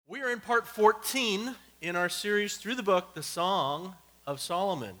We're in part 14 in our series through the book, The Song of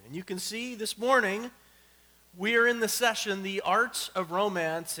Solomon. And you can see this morning, we are in the session, The Art of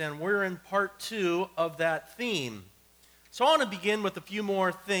Romance, and we're in part 2 of that theme. So I want to begin with a few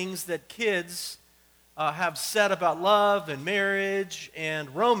more things that kids have said about love and marriage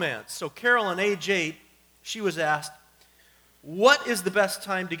and romance. So Carol, age 8, she was asked, what is the best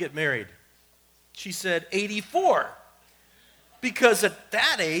time to get married? She said, 84. Because at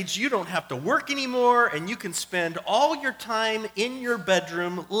that age, you don't have to work anymore, and you can spend all your time in your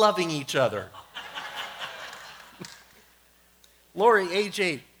bedroom loving each other. Lori, age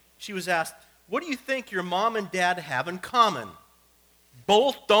 8, she was asked, what do you think your mom and dad have in common?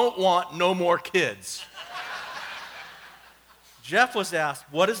 Both don't want no more kids. Jeff was asked,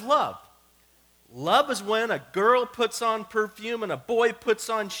 what is love? Love is when a girl puts on perfume and a boy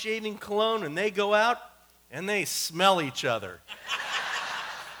puts on shaving cologne and they go out and they smell each other.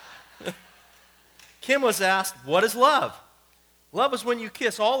 Kim was asked, what is love? Love is when you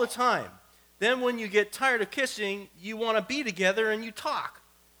kiss all the time. Then when you get tired of kissing, you want to be together and you talk.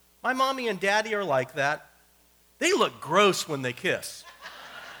 My mommy and daddy are like that. They look gross when they kiss.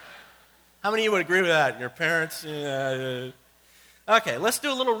 How many of you would agree with that? Your parents? Okay, let's do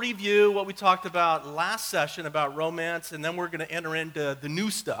a little review, what we talked about last session about romance, and then we're going to enter into the new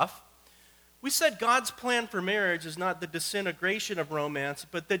stuff. We said God's plan for marriage is not the disintegration of romance,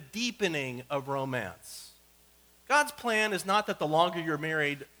 but the deepening of romance. God's plan is not that the longer you're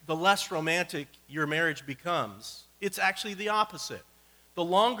married, the less romantic your marriage becomes. It's actually the opposite. The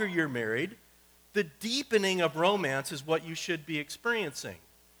longer you're married, the deepening of romance is what you should be experiencing.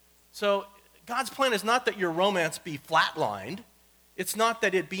 So God's plan is not that your romance be flatlined. It's not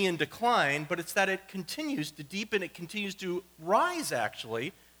that it be in decline, but it's that it continues to deepen, it continues to rise,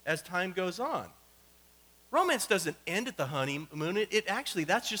 actually, as time goes on. Romance doesn't end at the honeymoon. It actually,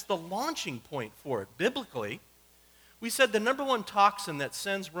 that's just the launching point for it. Biblically, we said the number one toxin that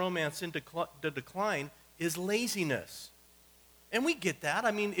sends romance into decline is laziness. And we get that.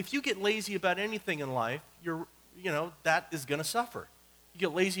 I mean, if you get lazy about anything in life, that is going to suffer. You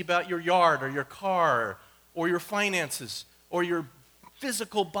get lazy about your yard or your car or your finances or your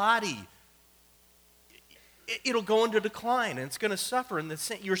physical body, it'll go into decline and it's going to suffer in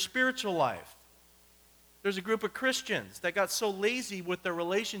your spiritual life. There's a group of Christians that got so lazy with their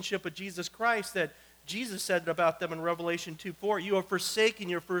relationship with Jesus Christ that Jesus said about them in Revelation 2:4, you have forsaken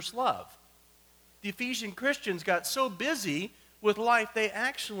your first love. The Ephesian Christians got so busy with life, they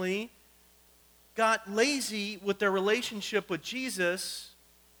actually got lazy with their relationship with Jesus,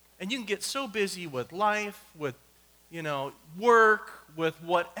 and you can get so busy with life, with work, with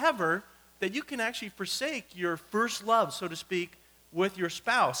whatever, that you can actually forsake your first love, so to speak, with your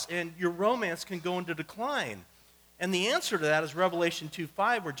spouse, and your romance can go into decline. And the answer to that is Revelation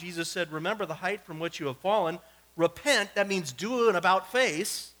 2:5, where Jesus said, remember the height from which you have fallen, repent, that means do an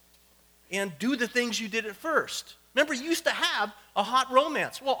about-face, and do the things you did at first. Remember, you used to have a hot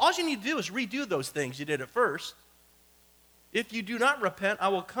romance. Well, all you need to do is redo those things you did at first. If you do not repent, I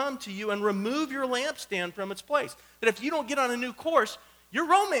will come to you and remove your lampstand from its place. That if you don't get on a new course, your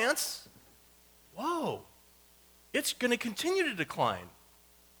romance, it's going to continue to decline.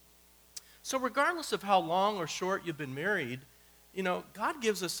 So regardless of how long or short you've been married, God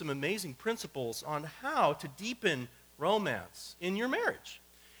gives us some amazing principles on how to deepen romance in your marriage.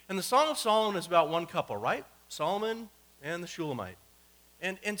 And the Song of Solomon is about one couple, right? Solomon and the Shulamite.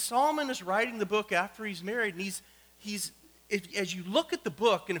 And Solomon is writing the book after he's married, and as you look at the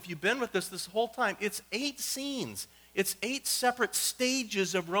book, and if you've been with us this whole time, it's 8 scenes. It's 8 separate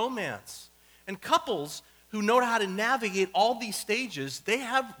stages of romance. And couples who know how to navigate all these stages, they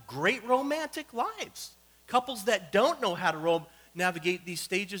have great romantic lives. Couples that don't know how to navigate these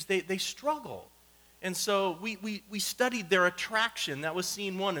stages, they struggle. And so we studied their attraction. That was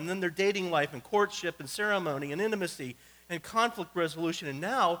scene 1. And then their dating life and courtship and ceremony and intimacy and conflict resolution. And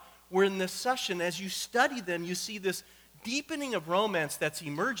now we're in this session. As you study them, you see this deepening of romance that's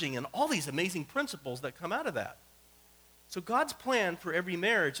emerging and all these amazing principles that come out of that. So God's plan for every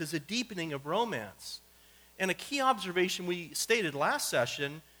marriage is a deepening of romance. And a key observation we stated last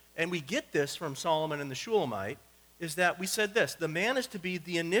session, and we get this from Solomon and the Shulamite, is that we said this: the man is to be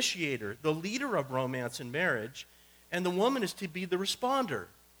the initiator, the leader of romance in marriage, and the woman is to be the responder.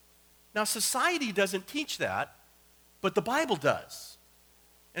 Now, society doesn't teach that, but the Bible does.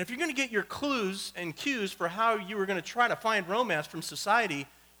 And if you're going to get your clues and cues for how you are going to try to find romance from society,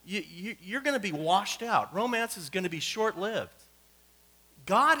 you're going to be washed out. Romance is going to be short-lived.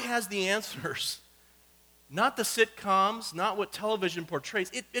 God has the answers, not the sitcoms, not what television portrays.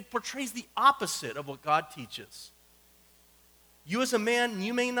 It portrays the opposite of what God teaches. You as a man,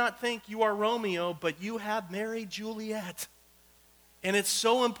 you may not think you are Romeo, but you have married Juliet. And it's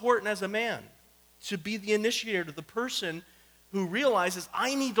so important as a man to be the initiator, the person who realizes,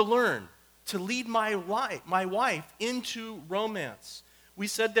 I need to learn to lead my wife into romance. We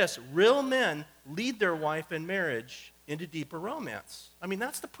said this, real men lead their wife in marriage into deeper romance. I mean,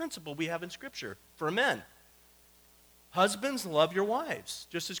 that's the principle we have in Scripture for men. Husbands, love your wives,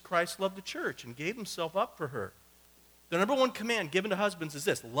 just as Christ loved the church and gave himself up for her. The number one command given to husbands is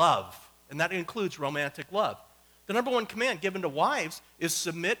this, love, and that includes romantic love. The number one command given to wives is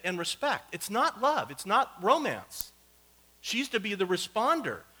submit and respect. It's not love. It's not romance. She's to be the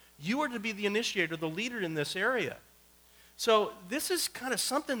responder. You are to be the initiator, the leader in this area. So this is kind of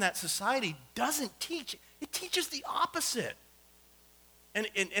something that society doesn't teach. It teaches the opposite.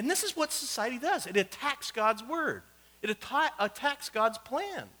 And this is what society does. It attacks God's word. It attacks God's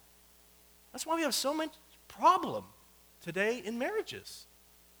plan. That's why we have so much problem today in marriages.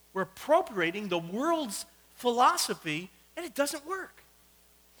 We're appropriating the world's philosophy, and it doesn't work.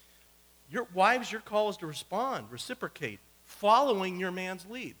 Your wives, your call is to respond, reciprocate, following your man's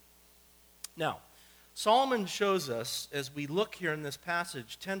lead. Now, Solomon shows us, as we look here in this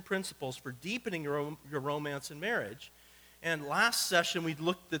passage, 10 principles for deepening your romance in marriage. And last session, we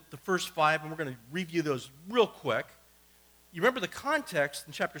looked at the first 5, and we're going to review those real quick. You remember the context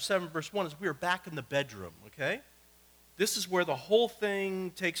in chapter 7, verse 1 is we are back in the bedroom, okay? This is where the whole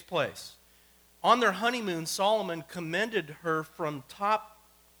thing takes place. On their honeymoon, Solomon commended her from top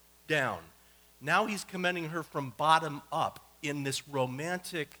down. Now he's commending her from bottom up in this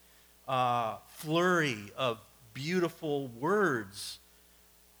romantic flurry of beautiful words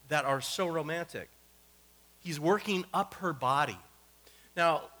that are so romantic. He's working up her body.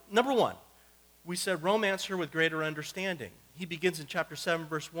 Now, number 1, we said romance her with greater understanding. He begins in chapter 7,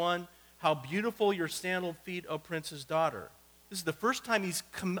 verse 1, how beautiful your sandaled feet, O prince's daughter. This is the first time he's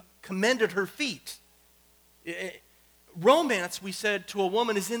commended her feet. Romance, we said, to a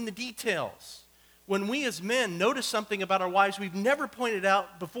woman is in the details. When we as men notice something about our wives we've never pointed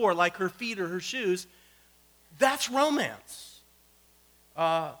out before, like her feet or her shoes, that's romance.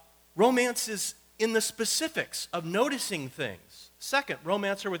 Romance is in the specifics of noticing things. Second,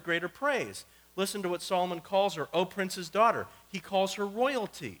 romance her with greater praise. Listen to what Solomon calls her, O prince's daughter. He calls her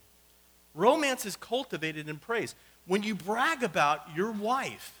royalty. Romance is cultivated in praise. When you brag about your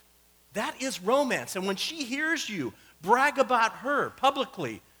wife, that is romance. And when she hears you brag about her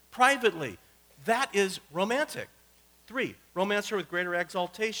publicly, privately, that is romantic. 3, romance her with greater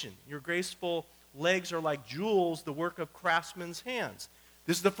exaltation. Your graceful legs are like jewels, the work of craftsmen's hands.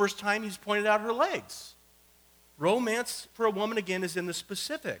 This is the first time he's pointed out her legs. Romance for a woman, again, is in the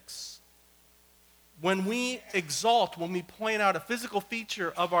specifics. When we exalt, when we point out a physical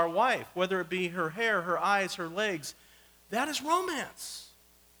feature of our wife, whether it be her hair, her eyes, her legs, that is romance.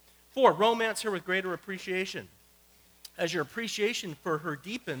 4, romance her with greater appreciation. As your appreciation for her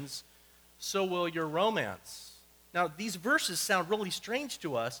deepens, so will your romance. Now, these verses sound really strange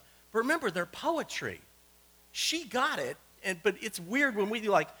to us, but remember, they're poetry. She got it, but it's weird when we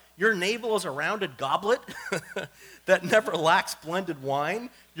do like, your navel is a rounded goblet that never lacks blended wine.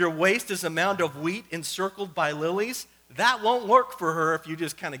 Your waist is a mound of wheat encircled by lilies. That won't work for her if you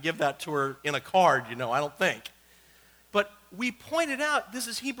just kind of give that to her in a card, I don't think. But we pointed out this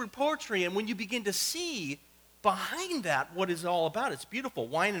is Hebrew poetry, and when you begin to see behind that what it's all about, it's beautiful.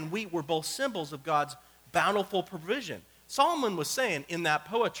 Wine and wheat were both symbols of God's bountiful provision. Solomon was saying in that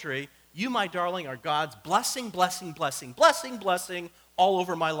poetry, you, my darling, are God's blessing, blessing, blessing, blessing, blessing all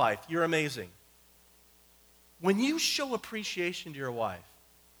over my life. You're amazing. When you show appreciation to your wife,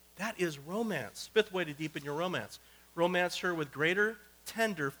 that is romance. 5th way to deepen your romance. Romance her with greater,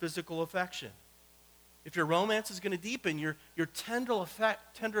 tender physical affection. If your romance is going to deepen, your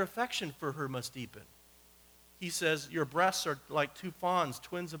tender affection for her must deepen. He says, your breasts are like 2 fawns,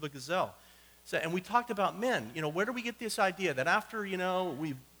 twins of a gazelle. So, and we talked about men. Where do we get this idea that after,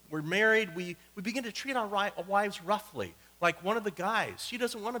 we're married, we begin to treat our wives roughly, like one of the guys. She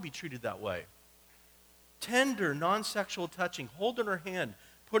doesn't want to be treated that way. Tender, non-sexual touching, holding her hand,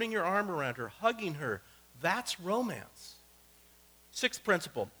 putting your arm around her, hugging her, that's romance. 6th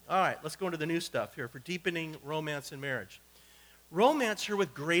principle. All right, let's go into the new stuff here for deepening romance in marriage. Romance her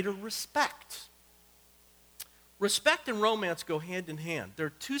with greater respect. Respect and romance go hand in hand. They're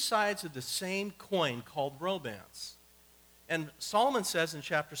 2 sides of the same coin called romance. And Solomon says in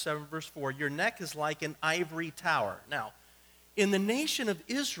chapter 7, verse 4, your neck is like an ivory tower. Now, in the nation of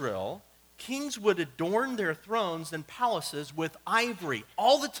Israel, kings would adorn their thrones and palaces with ivory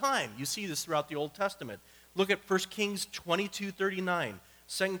all the time. You see this throughout the Old Testament. Look at 1 Kings 22:39,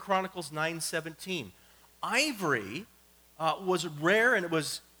 2 Chronicles 9:17. Ivory was rare, and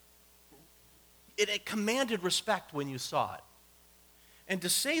it commanded respect when you saw it. And to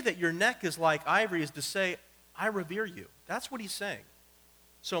say that your neck is like ivory is to say, I revere you. That's what he's saying.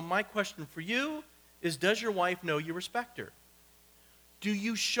 So my question for you is, does your wife know you respect her? Do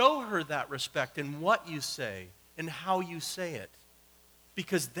you show her that respect in what you say and how you say it?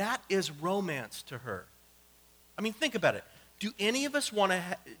 Because that is romance to her. I mean, think about it. Do any of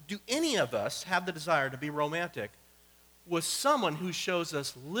us have the desire to be romantic with someone who shows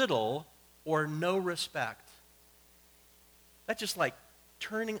us little or no respect? That's just like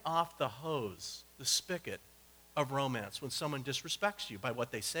turning off the hose, the spigot of romance when someone disrespects you by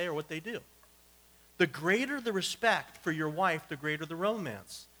what they say or what they do. The greater the respect for your wife, the greater the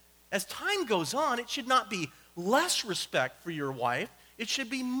romance. As time goes on, it should not be less respect for your wife. It should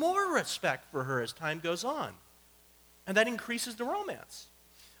be more respect for her as time goes on. And that increases the romance.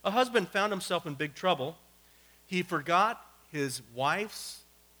 A husband found himself in big trouble. He forgot his wife's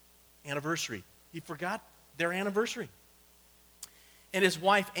anniversary. He forgot their anniversary. And his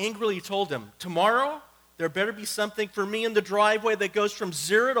wife angrily told him, tomorrow there better be something for me in the driveway that goes from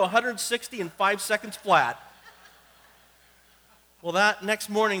 0 to 160 in 5 seconds flat. Well, that next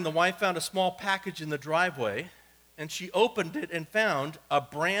morning, the wife found a small package in the driveway, and she opened it and found a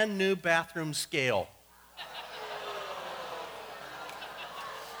brand new bathroom scale.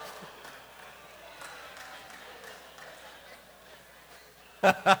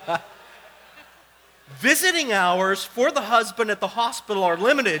 Visiting hours for the husband at the hospital are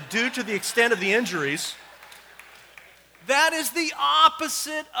limited due to the extent of the injuries. That is the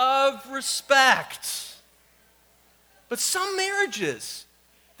opposite of respect. But some marriages,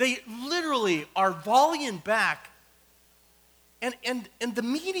 they literally are volleying back, and the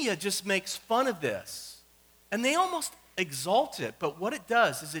media just makes fun of this. And they almost exalt it, but what it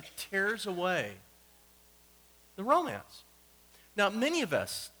does is it tears away the romance. Now, many of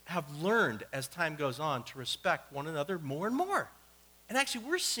us have learned as time goes on to respect one another more and more. And actually,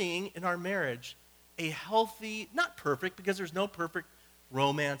 we're seeing in our marriage a healthy, not perfect, because there's no perfect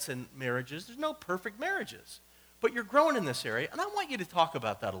romance in marriages. There's no perfect marriages. But you're growing in this area, and I want you to talk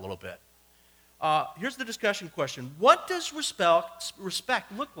about that a little bit. Here's the discussion question. What does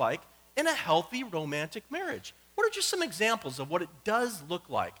respect look like in a healthy romantic marriage? What are just some examples of what it does look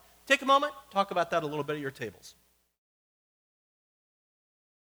like? Take a moment, talk about that a little bit at your tables.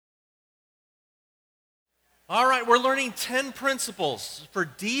 All right, we're learning 10 principles for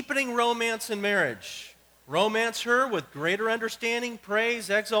deepening romance in marriage. Romance her with greater understanding, praise,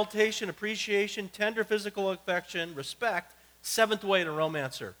 exaltation, appreciation, tender physical affection, respect. 7th way to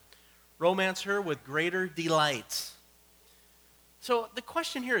romance her. Romance her with greater delight. So the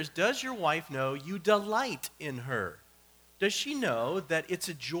question here is, does your wife know you delight in her? Does she know that it's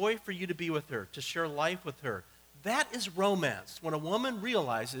a joy for you to be with her, to share life with her? That is romance, when a woman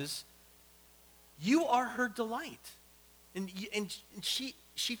realizes you are her delight. And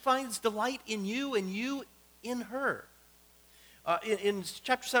she finds delight in you and you in her. In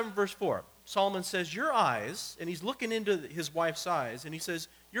chapter 7, verse 4, Solomon says, your eyes, and he's looking into his wife's eyes, and he says,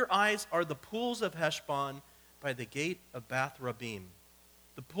 your eyes are the pools of Heshbon by the gate of Bath Rabbim.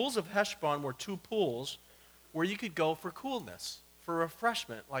 The pools of Heshbon were 2 pools where you could go for coolness, for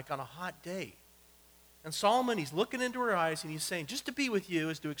refreshment, like on a hot day. And Solomon, he's looking into her eyes, and he's saying, just to be with you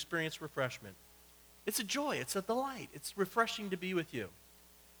is to experience refreshment. It's a joy. It's a delight. It's refreshing to be with you.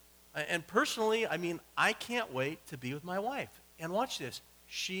 And personally, I can't wait to be with my wife. And watch this.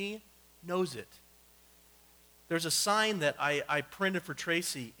 She knows it. There's a sign that I printed for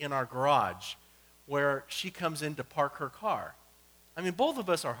Tracy in our garage where she comes in to park her car. Both of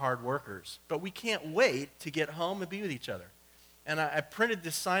us are hard workers, but we can't wait to get home and be with each other. And I printed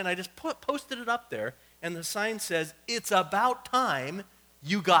this sign. I just posted it up there, and the sign says, it's about time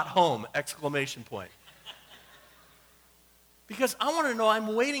you got home, ! Because I want to know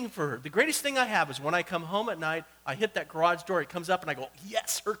I'm waiting for her. The greatest thing I have is when I come home at night, I hit that garage door, it comes up, and I go,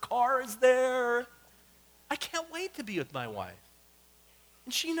 yes, her car is there. I can't wait to be with my wife.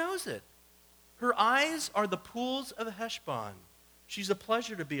 And she knows it. Her eyes are the pools of Heshbon. She's a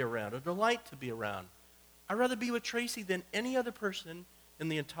pleasure to be around, a delight to be around. I'd rather be with Tracy than any other person in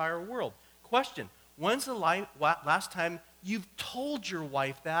the entire world. Question, when's the last time you've told your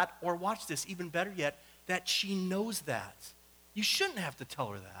wife that, or watch this, even better yet, that she knows that? You shouldn't have to tell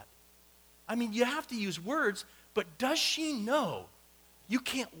her that. You have to use words, but does she know you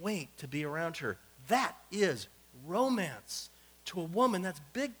can't wait to be around her? That is romance. To a woman, that's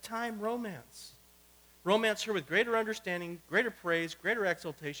big-time romance. Romance her with greater understanding, greater praise, greater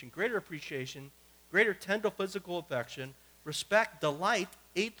exaltation, greater appreciation, greater tender physical affection, respect, delight.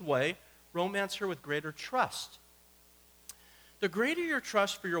 8th way, romance her with greater trust. The greater your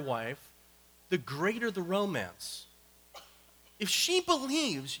trust for your wife, the greater the romance. If she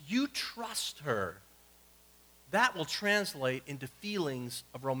believes you trust her, that will translate into feelings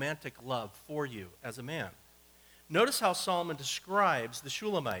of romantic love for you as a man. Notice how Solomon describes the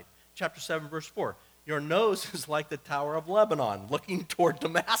Shulamite. Chapter 7, verse 4. Your nose is like the Tower of Lebanon, looking toward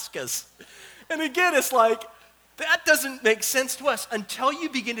Damascus. And again, it's like, that doesn't make sense to us until you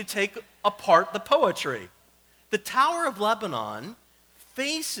begin to take apart the poetry. The Tower of Lebanon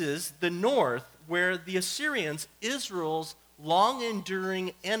faces the north where the Assyrians, Israel's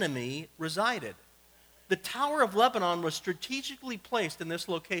long-enduring enemy, resided. The Tower of Lebanon was strategically placed in this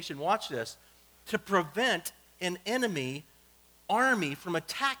location, watch this, to prevent an enemy army from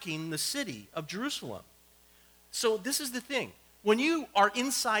attacking the city of Jerusalem. So this is the thing. When you are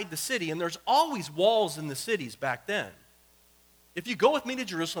inside the city, and there's always walls in the cities back then. If you go with me to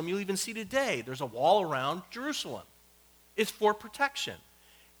Jerusalem, you'll even see today, there's a wall around Jerusalem. It's for protection.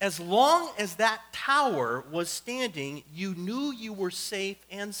 As long as that tower was standing, you knew you were safe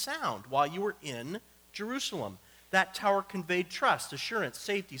and sound while you were in Jerusalem. That tower conveyed trust, assurance,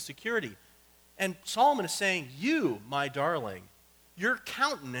 safety, security. And Solomon is saying, you, my darling, your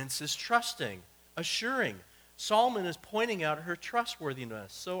countenance is trusting, assuring. Solomon is pointing out her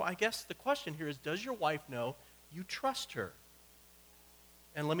trustworthiness. So I guess the question here is, does your wife know you trust her?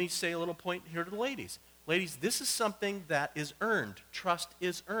 And let me say a little point here to the ladies. Ladies, this is something that is earned. Trust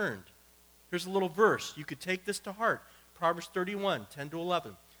is earned. Here's a little verse. You could take this to heart. Proverbs 31, 10 to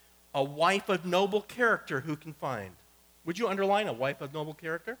 11. A wife of noble character who can find? Would you underline a wife of noble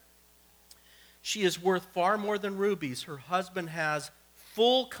character? She is worth far more than rubies. Her husband has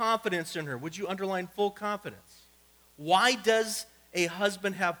full confidence in her. Would you underline full confidence? Why does a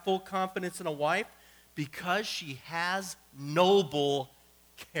husband have full confidence in a wife? Because she has noble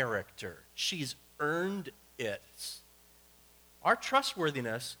character. She's earned it. Our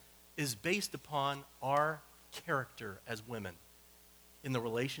trustworthiness is based upon our character as women in the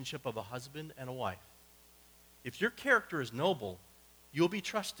relationship of a husband and a wife. If your character is noble, you'll be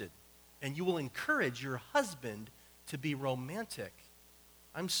trusted, and you will encourage your husband to be romantic.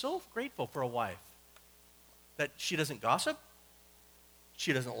 I'm so grateful for a wife that she doesn't gossip,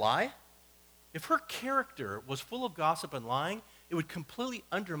 she doesn't lie. If her character was full of gossip and lying, it would completely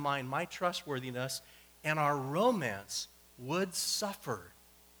undermine my trustworthiness, and our romance would suffer.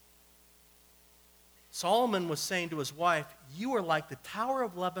 Solomon was saying to his wife, you are like the Tower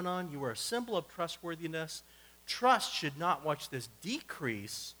of Lebanon. You are a symbol of trustworthiness. Trust should not, watch this,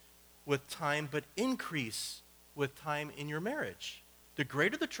 decrease with time, but increase with time in your marriage. The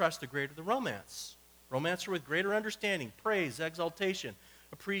greater the trust, the greater the romance. Romance are with greater understanding, praise, exaltation,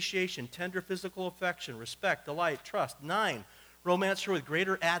 appreciation, tender physical affection, respect, delight, trust. 9, romance are with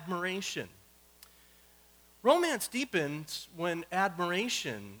greater admiration. Romance deepens when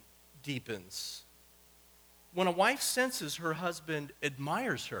admiration deepens. When a wife senses her husband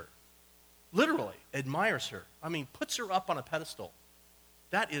admires her, literally admires her, puts her up on a pedestal,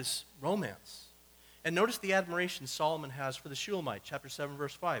 that is romance. And notice the admiration Solomon has for the Shulamite, chapter 7,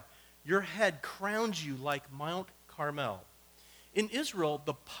 verse 5. Your head crowns you like Mount Carmel. In Israel,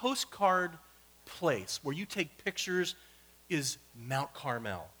 the postcard place where you take pictures is Mount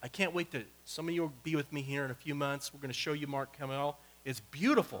Carmel. I can't wait to, some of you will be with me here in a few months. We're going to show you Mount Carmel. It's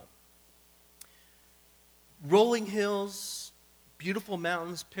beautiful. Rolling hills, beautiful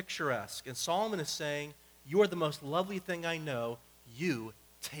mountains, picturesque. And Solomon is saying, you are the most lovely thing I know. You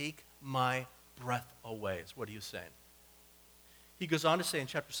take my breath away, is what he was saying. He goes on to say in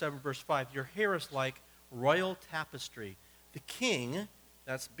chapter 7, verse 5, your hair is like royal tapestry. The king,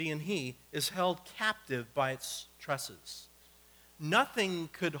 that's being he, is held captive by its tresses. Nothing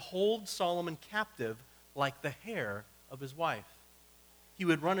could hold Solomon captive like the hair of his wife. He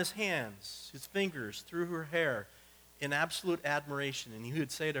would run his hands, his fingers through her hair in absolute admiration, and he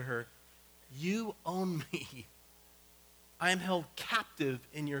would say to her, you own me. I am held captive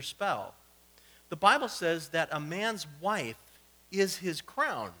in your spell. The Bible says that a man's wife is his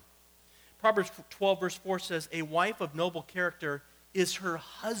crown. Proverbs 12, verse 4 says, a wife of noble character is her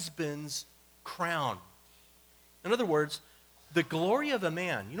husband's crown. In other words, the glory of a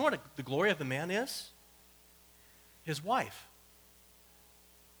man, you know what the glory of a man is? His wife.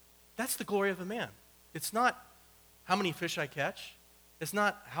 That's the glory of a man. It's not how many fish I catch. It's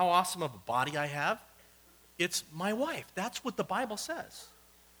not how awesome of a body I have. It's my wife. That's what the Bible says.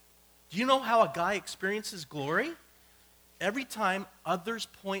 Do you know how a guy experiences glory? Every time others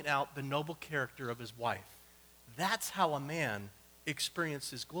point out the noble character of his wife. That's how a man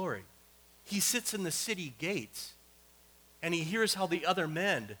experiences glory. He sits in the city gates and he hears how the other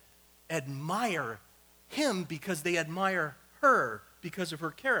men admire him because they admire her because of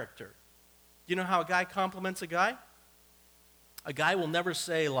her character. You know how a guy compliments a guy? A guy will never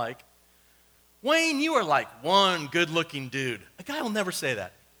say like, Wayne, you are like one good-looking dude. A guy will never say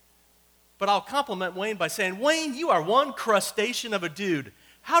that. But I'll compliment Wayne by saying, Wayne, you are one crustacean of a dude.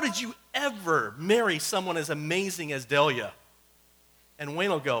 How did you ever marry someone as amazing as Delia? And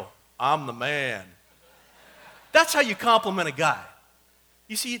Wayne will go, I'm the man. That's how you compliment a guy.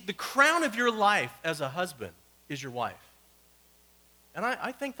 You see, the crown of your life as a husband is your wife. And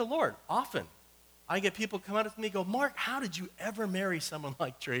I thank the Lord often. I get people come out to me and go, Mark, how did you ever marry someone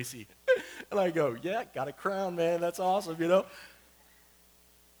like Tracy? And I go, yeah, got a crown, man. That's awesome, you know.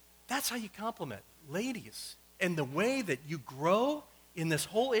 That's how you compliment. Ladies, and the way that you grow in this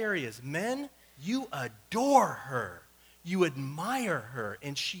whole area is men, you adore her. You admire her,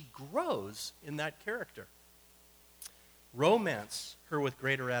 and she grows in that character. Romance her with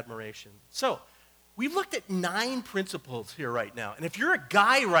greater admiration. So, we've looked at 9 principles here right now. And if you're a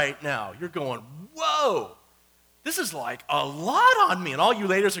guy right now, you're going, whoa, this is like a lot on me. And all you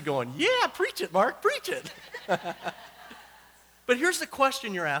ladies are going, yeah, preach it, Mark, preach it. But here's the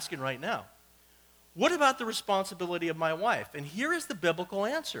question you're asking right now. What about the responsibility of my wife? And here is the biblical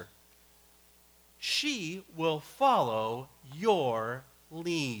answer. She will follow your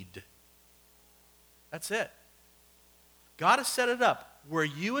lead. That's it. God has set it up where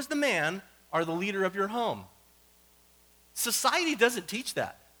you as the man are the leader of your home. Society doesn't teach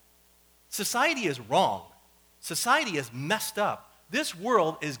that. Society is wrong. Society is messed up. This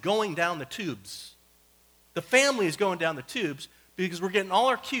world is going down the tubes. The family is going down the tubes because we're getting all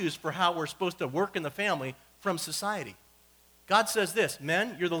our cues for how we're supposed to work in the family from society. God says this,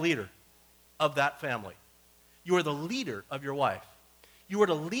 men, you're the leader of that family. You are the leader of your wife. You are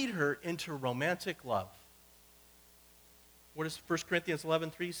to lead her into romantic love. What does 1 Corinthians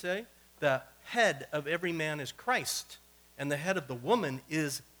 11:3 say? The head of every man is Christ, and the head of the woman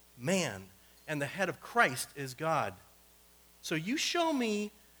is man, and the head of Christ is God. So you show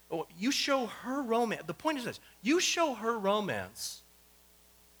her romance. The point is this, you show her romance,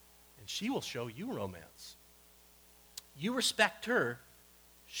 and she will show you romance. You respect her,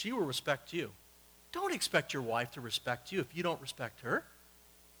 she will respect you. Don't expect your wife to respect you if you don't respect her.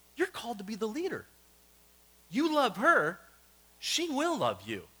 You're called to be the leader. You love her, she will love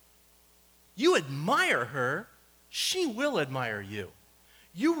you. You admire her, she will admire you.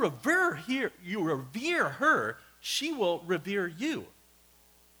 You revere her, she will revere you.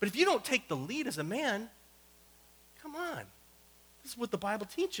 But if you don't take the lead as a man, come on. This is what the Bible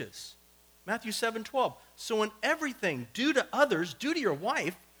teaches. Matthew 7:12. So in everything, do to others, do to your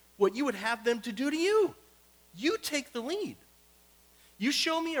wife what you would have them to do to you. You take the lead. You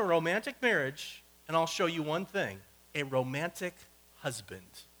show me a romantic marriage, and I'll show you one thing, a romantic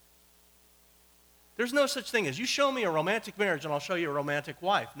husband. There's no such thing as you show me a romantic marriage and I'll show you a romantic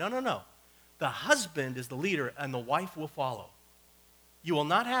wife. No. The husband is the leader and the wife will follow. You will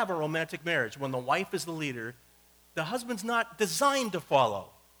not have a romantic marriage when the wife is the leader. The husband's not designed to follow.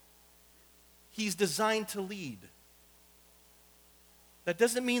 He's designed to lead. That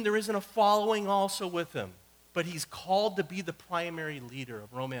doesn't mean there isn't a following also with him, but he's called to be the primary leader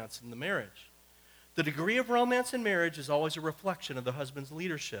of romance in the marriage. The degree of romance in marriage is always a reflection of the husband's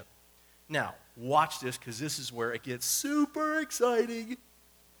leadership. Now, watch this because this is where it gets super exciting.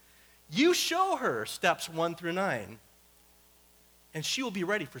 You show her steps 1 through 9, and she will be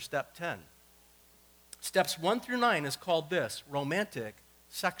ready for step 10. Steps 1 through 9 is called this, romantic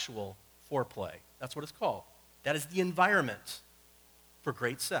sexual foreplay. That's what it's called. That is the environment for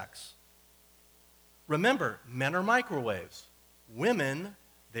great sex. Remember, men are microwaves. Women,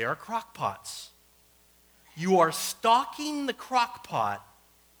 they are crock pots. You are stalking the crock pot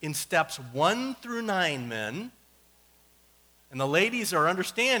in steps 1 through 9, men. And the ladies are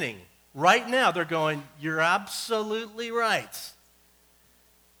understanding. Right now, they're going, you're absolutely right.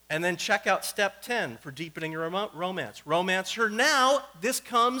 And then check out step 10 for deepening your romance. Romance her now. This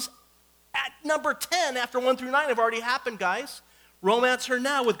comes at number 10 after 1 through 9 have already happened, guys. Romance her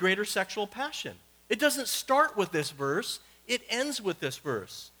now with greater sexual passion. It doesn't start with this verse. It ends with this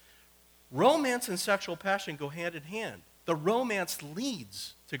verse. Romance and sexual passion go hand in hand. The romance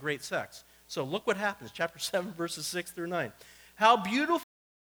leads to great sex. So look what happens. Chapter 7, verses 6 through 9. How beautiful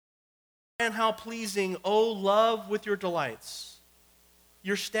and how pleasing, O love, with your delights.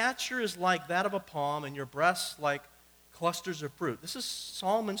 Your stature is like that of a palm, and your breasts like clusters of fruit. This is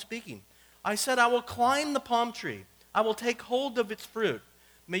Solomon speaking. I said, I will climb the palm tree. I will take hold of its fruit.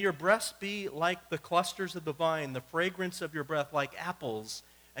 May your breasts be like the clusters of the vine, the fragrance of your breath like apples,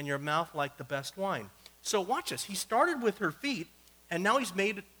 and your mouth like the best wine. So watch this. He started with her feet, and now he's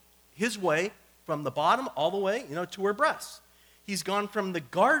made his way from the bottom all the way, to her breasts. He's gone from the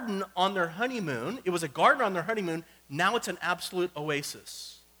garden on their honeymoon. It was a garden on their honeymoon. Now it's an absolute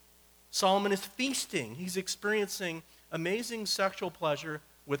oasis. Solomon is feasting. He's experiencing amazing sexual pleasure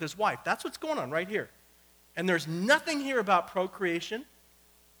with his wife. That's what's going on right here. And there's nothing here about procreation.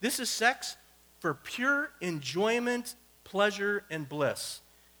 This is sex for pure enjoyment, pleasure, and bliss.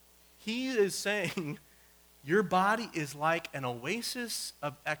 He is saying your body is like an oasis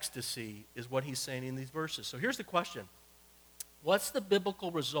of ecstasy, is what he's saying in these verses. So here's the question. What's the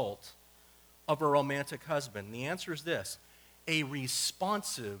biblical result of a romantic husband? And the answer is this: a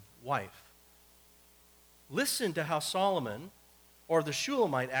responsive wife. Listen to how Solomon, or the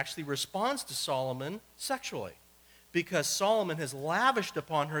Shulamite, actually responds to Solomon sexually, because Solomon has lavished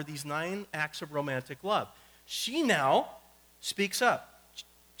upon her these 9 acts of romantic love. She now speaks up.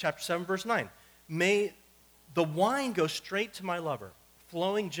 Chapter 7, verse 9. May the wine go straight to my lover,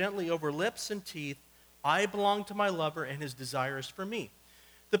 flowing gently over lips and teeth. I belong to my lover, and his desire is for me.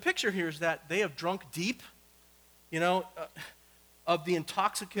 The picture here is that they have drunk deep, of the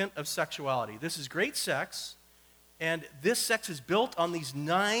intoxicant of sexuality. This is great sex, and this sex is built on these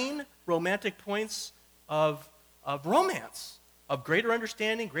 9 romantic points of romance, of greater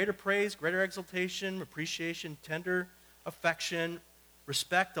understanding, greater praise, greater exaltation, appreciation, tender affection,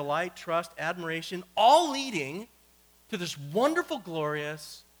 respect, delight, trust, admiration, all leading to this wonderful,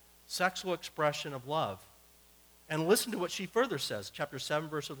 glorious sexual expression of love. And listen to what she further says, chapter 7,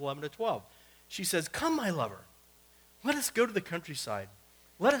 verses 11 to 12. She says, "Come, my lover, let us go to the countryside.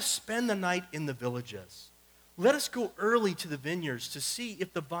 Let us spend the night in the villages. Let us go early to the vineyards to see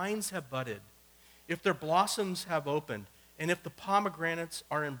if the vines have budded, if their blossoms have opened, and if the pomegranates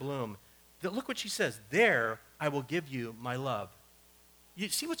are in bloom." Look what she says. "There I will give you my love." You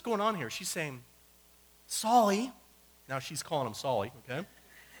see what's going on here? She's saying, Solly, now she's calling him Solly, okay?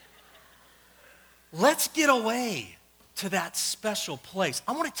 Let's get away to that special place.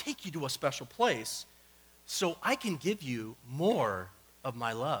 I want to take you to a special place so I can give you more of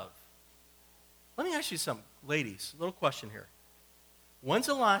my love. Let me ask you something, ladies, a little question here. When's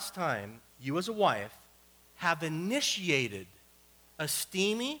the last time you as a wife have initiated a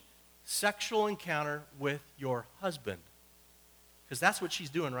steamy sexual encounter with your husband? Because that's what she's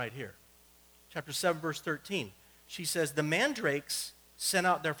doing right here. Chapter 7, verse 13. She says, "The mandrakes sent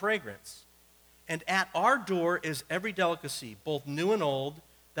out their fragrance, and at our door is every delicacy, both new and old,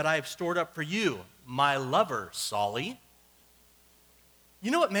 that I have stored up for you, my lover, Solly."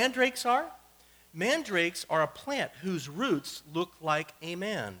 You know what mandrakes are? Mandrakes are a plant whose roots look like a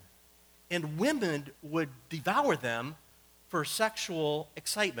man, and women would devour them for sexual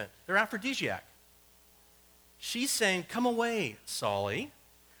excitement. They're aphrodisiac. She's saying, "Come away, Solly.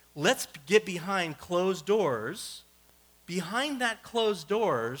 Let's get behind closed doors." Behind that closed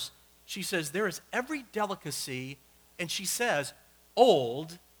doors, she says, there is every delicacy, and she says,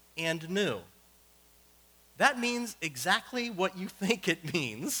 old and new. That means exactly what you think it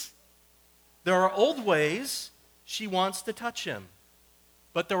means. There are old ways she wants to touch him,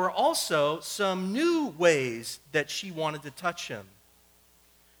 but there were also some new ways that she wanted to touch him.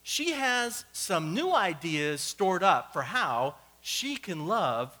 She has some new ideas stored up for how she can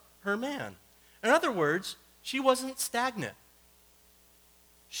love her man. In other words, she wasn't stagnant.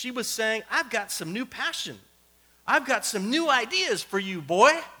 She was saying, I've got some new passion. I've got some new ideas for you,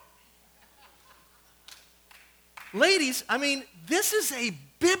 boy. Ladies, this is a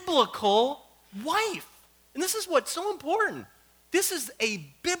biblical wife. And this is what's so important. This is a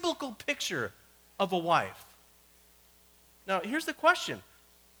biblical picture of a wife. Now, here's the question.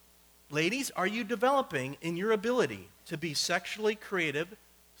 Ladies, are you developing in your ability to be sexually creative,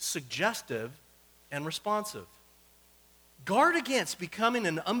 suggestive, and responsive? Guard against becoming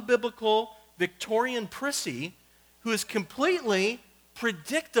an unbiblical Victorian prissy who is completely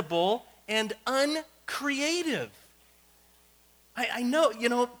predictable and uncreative. I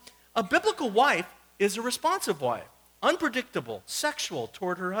know, a biblical wife is a responsive wife, unpredictable, sexual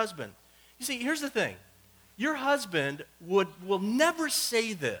toward her husband. You see, here's the thing. Your husband will never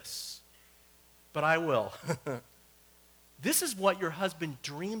say this, but I will. This is what your husband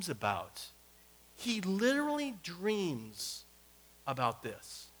dreams about. He literally dreams about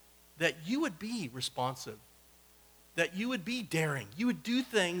this, that you would be responsive, that you would be daring, you would do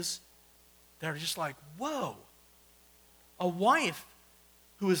things that are just like, whoa. A wife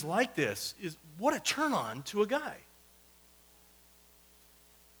who is like this is what a turn on to a guy.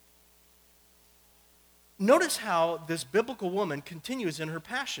 Notice how this biblical woman continues in her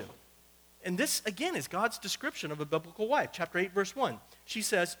passion. And this, again, is God's description of a biblical wife. Chapter 8, verse 1. She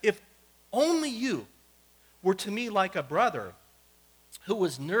says, "If only you were to me like a brother who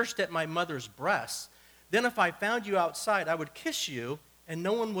was nursed at my mother's breasts, Then if I found you outside, I would kiss you, and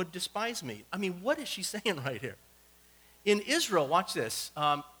no one would despise me. I mean, what is she saying right here? In Israel, watch this,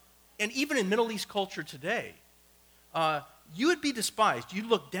 and even in Middle East culture today, you would be despised. You'd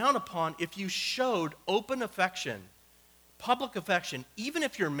look down upon if you showed open affection, public affection, even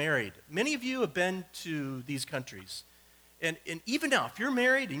if you're married. Many of you have been to these countries. And even now, if you're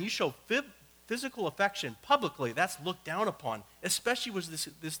married and you show physical affection publicly, that's looked down upon, especially was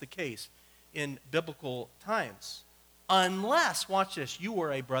this the case in biblical times. Unless, watch this, you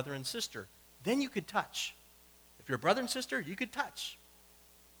were a brother and sister. Then you could touch. If you're a brother and sister, you could touch.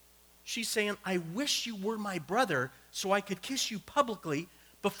 She's saying, I wish you were my brother so I could kiss you publicly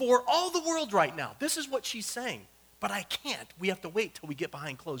before all the world right now. This is what she's saying. But I can't. We have to wait till we get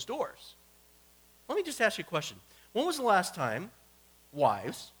behind closed doors. Let me just ask you a question. When was the last time,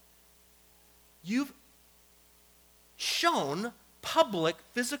 wives, you've shown public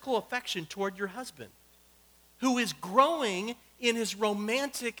physical affection toward your husband, who is growing in his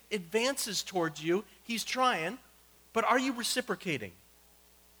romantic advances towards you? He's trying, but are you reciprocating?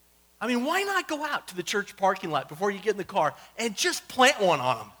 I mean, why not go out to the church parking lot before you get in the car and just plant one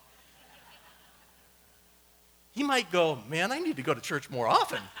on him? He might go, man, I need to go to church more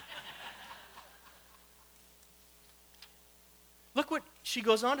often. Look what she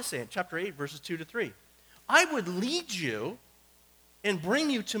goes on to say in chapter 8, verses 2 to 3. I would lead you and bring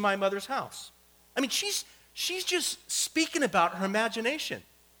you to my mother's house. I mean, she's just speaking about her imagination.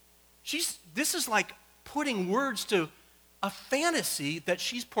 This is like putting words to a fantasy that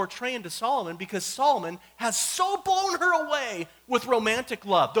she's portraying to Solomon, because Solomon has so blown her away with romantic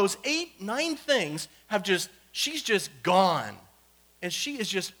love. Those 8, 9 things she's just gone. And she is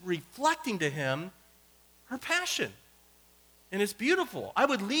just reflecting to him her passion. And it's beautiful. I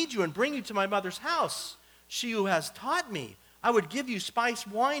would lead you and bring you to my mother's house, she who has taught me. I would give you spiced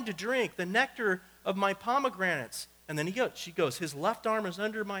wine to drink, the nectar of my pomegranates. And then she goes, his left arm is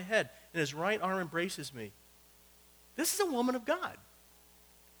under my head, and his right arm embraces me. This is a woman of God.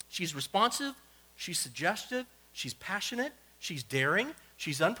 She's responsive, she's suggestive, she's passionate, she's daring,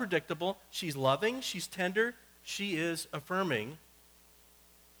 she's unpredictable, she's loving, she's tender, she is affirming,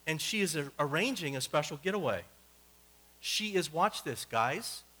 and she is arranging a special getaway. She is, watch this,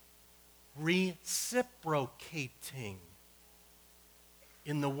 guys, reciprocating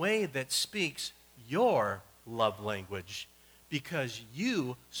in the way that speaks your love language, because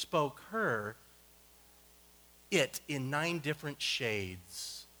you spoke her it in 9 different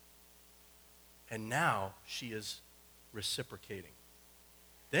shades. And now she is reciprocating.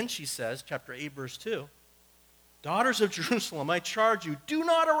 Then she says, chapter 8, verse 2, daughters of Jerusalem, I charge you, do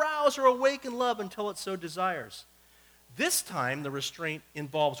not arouse or awaken love until it so desires. This time, the restraint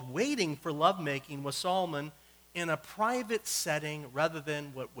involves waiting for lovemaking with Solomon in a private setting rather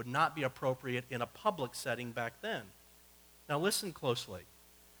than what would not be appropriate in a public setting back then. Now listen closely.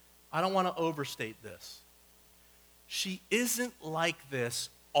 I don't want to overstate this. She isn't like this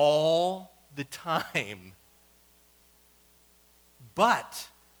all the time. But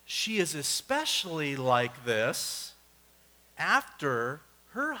she is especially like this after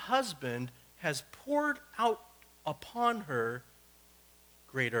her husband has poured out upon her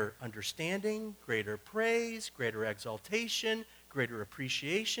greater understanding, greater praise, greater exaltation, greater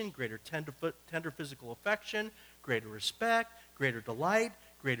appreciation, greater tender physical affection, greater respect, greater delight,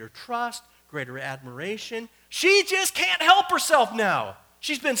 greater trust, greater admiration. She just can't help herself now.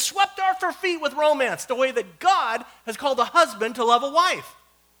 She's been swept off her feet with romance, the way that God has called a husband to love a wife.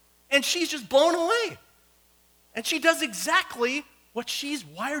 And she's just blown away. And she does exactly what she's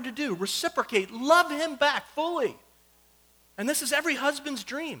wired to do, reciprocate, love him back fully. And this is every husband's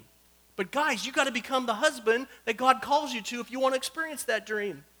dream. But guys, you got to become the husband that God calls you to if you want to experience that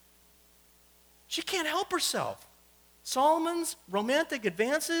dream. She can't help herself. Solomon's romantic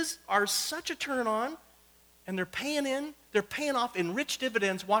advances are such a turn on, and they're paying off in rich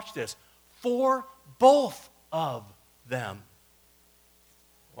dividends, watch this, for both of them.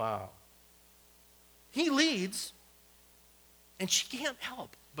 Wow. He leads, and she can't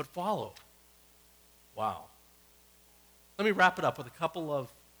help but follow. Wow. Let me wrap it up with a couple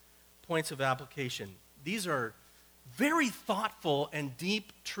of points of application. These are very thoughtful and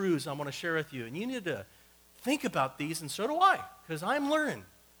deep truths I want to share with you, and you need to think about these, and so do I, because I'm learning.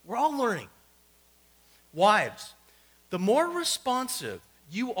 We're all learning. Wives, the more responsive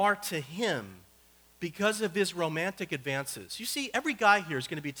you are to him because of his romantic advances. You see, every guy here is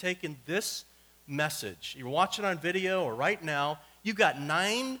going to be taking this message. You're watching on video or right now, you've got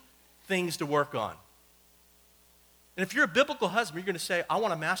 9 things to work on. And if you're a biblical husband, you're going to say, I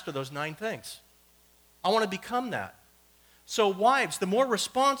want to master those 9 things. I want to become that. So wives, the more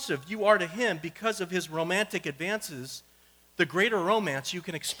responsive you are to him because of his romantic advances, the greater romance you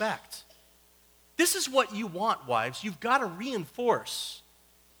can expect. This is what you want, wives. You've got to reinforce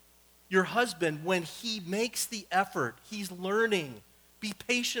your husband when he makes the effort. He's learning. Be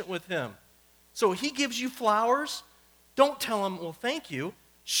patient with him. So he gives you flowers. Don't tell him, well, thank you.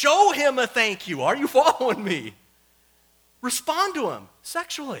 Show him a thank you. Are you following me? Respond to him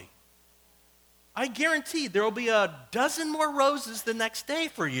sexually. I guarantee there will be a dozen more roses the next day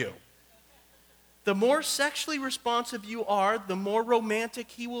for you. The more sexually responsive you are, the more romantic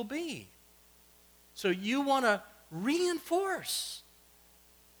he will be. So you want to reinforce.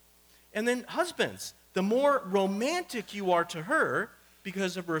 And then husbands, the more romantic you are to her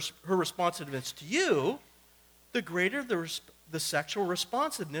because of her responsiveness to you, the greater the sexual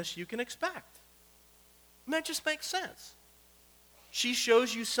responsiveness you can expect. And that just makes sense. She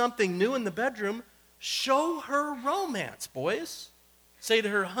shows you something new in the bedroom, show her romance, boys. Say to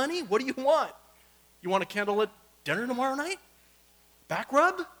her, honey, what do you want? You want a candlelit dinner tomorrow night? Back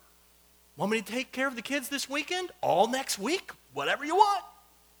rub? Want me to take care of the kids this weekend? All next week? Whatever you want.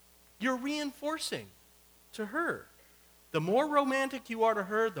 You're reinforcing to her. The more romantic you are to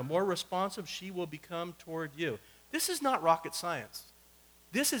her, the more responsive she will become toward you. This is not rocket science.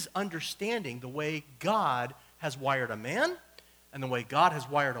 This is understanding the way God has wired a man and the way God has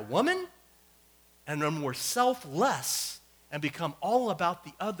wired a woman. And when we're selfless and become all about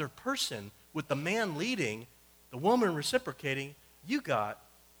the other person, with the man leading, the woman reciprocating, you got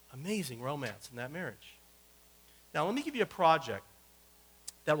amazing romance in that marriage. Now, let me give you a project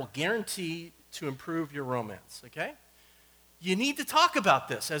that will guarantee to improve your romance, okay? You need to talk about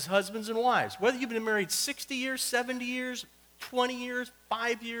this as husbands and wives. Whether you've been married 60 years, 70 years, 20 years,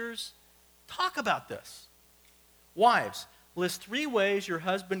 5 years, talk about this. Wives, list 3 ways your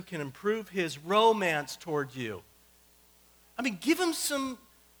husband can improve his romance toward you. I mean, give him some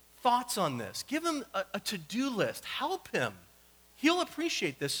thoughts on this. Give him a to-do list. Help him. He'll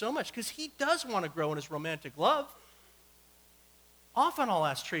appreciate this so much because he does want to grow in his romantic love. Often I'll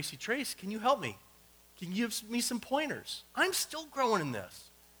ask Tracy, can you help me? Can you give me some pointers? I'm still growing in this.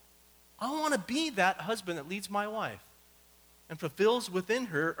 I want to be that husband that leads my wife and fulfills within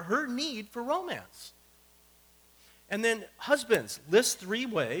her need for romance. And then husbands, list 3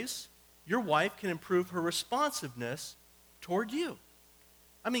 ways your wife can improve her responsiveness toward you.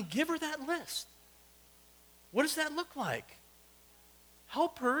 I mean, give her that list. What does that look like?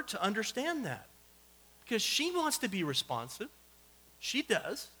 Help her to understand that. Because she wants to be responsive. She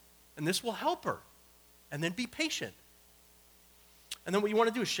does. And this will help her. And then be patient. And then what you want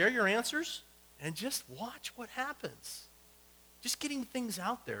to do is share your answers and just watch what happens. Just getting things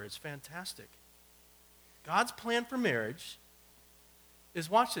out there is fantastic. God's plan for marriage is,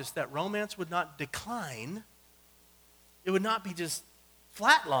 watch this, that romance would not decline. It would not be just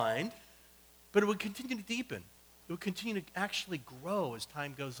flatlined, but it would continue to deepen. It would continue to actually grow as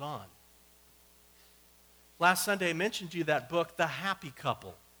time goes on. Last Sunday, I mentioned to you that book, The Happy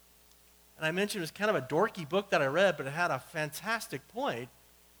Couple. And I mentioned it was kind of a dorky book that I read, but it had a fantastic point.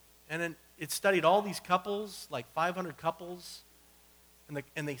 And then it studied all these couples, like 500 couples,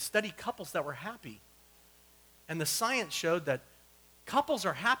 and they studied couples that were happy. And the science showed that couples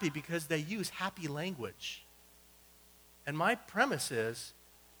are happy because they use happy language. And my premise is,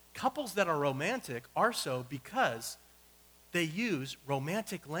 couples that are romantic are so because they use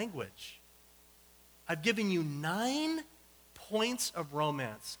romantic language. I've given you 9 points of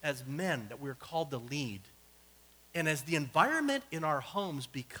romance as men that we're called to lead. And as the environment in our homes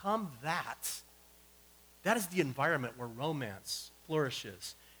become that is the environment where romance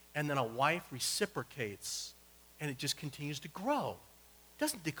flourishes. And then a wife reciprocates, and it just continues to grow. It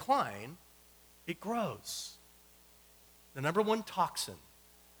doesn't decline, it grows. The number 1 toxin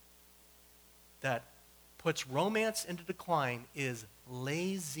that puts romance into decline is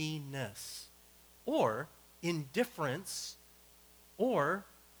laziness or indifference or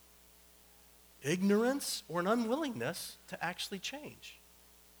ignorance or an unwillingness to actually change.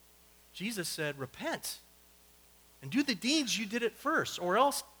 Jesus said, repent and do the deeds you did at first, or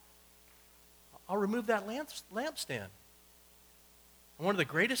else I'll remove that lampstand. And one of the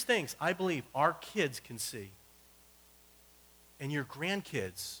greatest things I believe our kids can see and your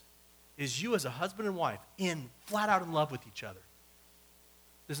grandkids is you as a husband and wife flat out in love with each other.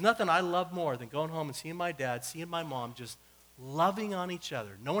 There's nothing I love more than going home and seeing my dad, seeing my mom just loving on each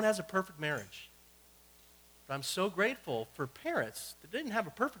other. No one has a perfect marriage. But I'm so grateful for parents that didn't have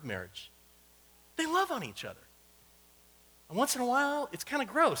a perfect marriage. They love on each other. And once in a while, it's kind of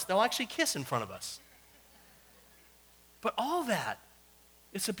gross. They'll actually kiss in front of us. But all that,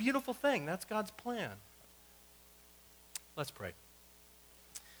 it's a beautiful thing. That's God's plan. Let's pray.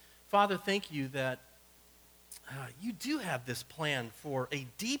 Father, thank you that you do have this plan for a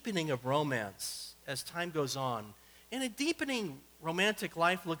deepening of romance as time goes on. And a deepening romantic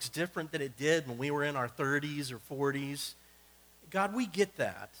life looks different than it did when we were in our 30s or 40s. God, we get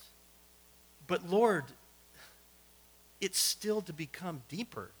that. But Lord, it's still to become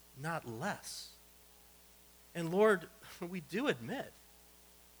deeper, not less. And Lord, we do admit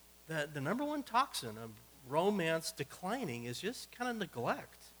that the number one toxin of romance declining is just kind of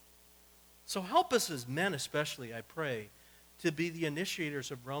neglect. So help us as men especially, I pray, to be the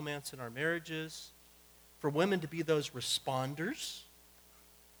initiators of romance in our marriages, for women to be those responders.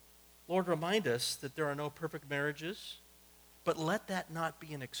 Lord, remind us that there are no perfect marriages, but let that not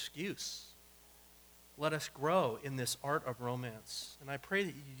be an excuse. Let us grow in this art of romance. And I pray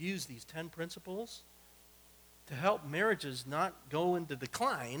that you use these 10 principles to help marriages not go into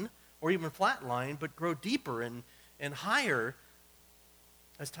decline or even flatline, but grow deeper and higher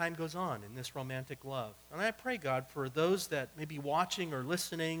as time goes on in this romantic love. And I pray, God, for those that may be watching or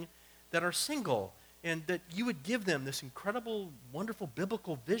listening that are single, and that you would give them this incredible, wonderful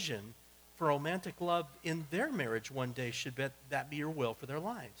biblical vision for romantic love in their marriage one day, should that be your will for their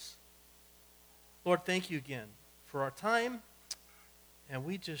lives. Lord, thank you again for our time, and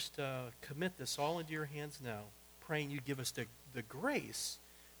we just commit this all into your hands now, praying you give us the grace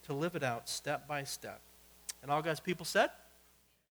to live it out step by step. And all God's people said?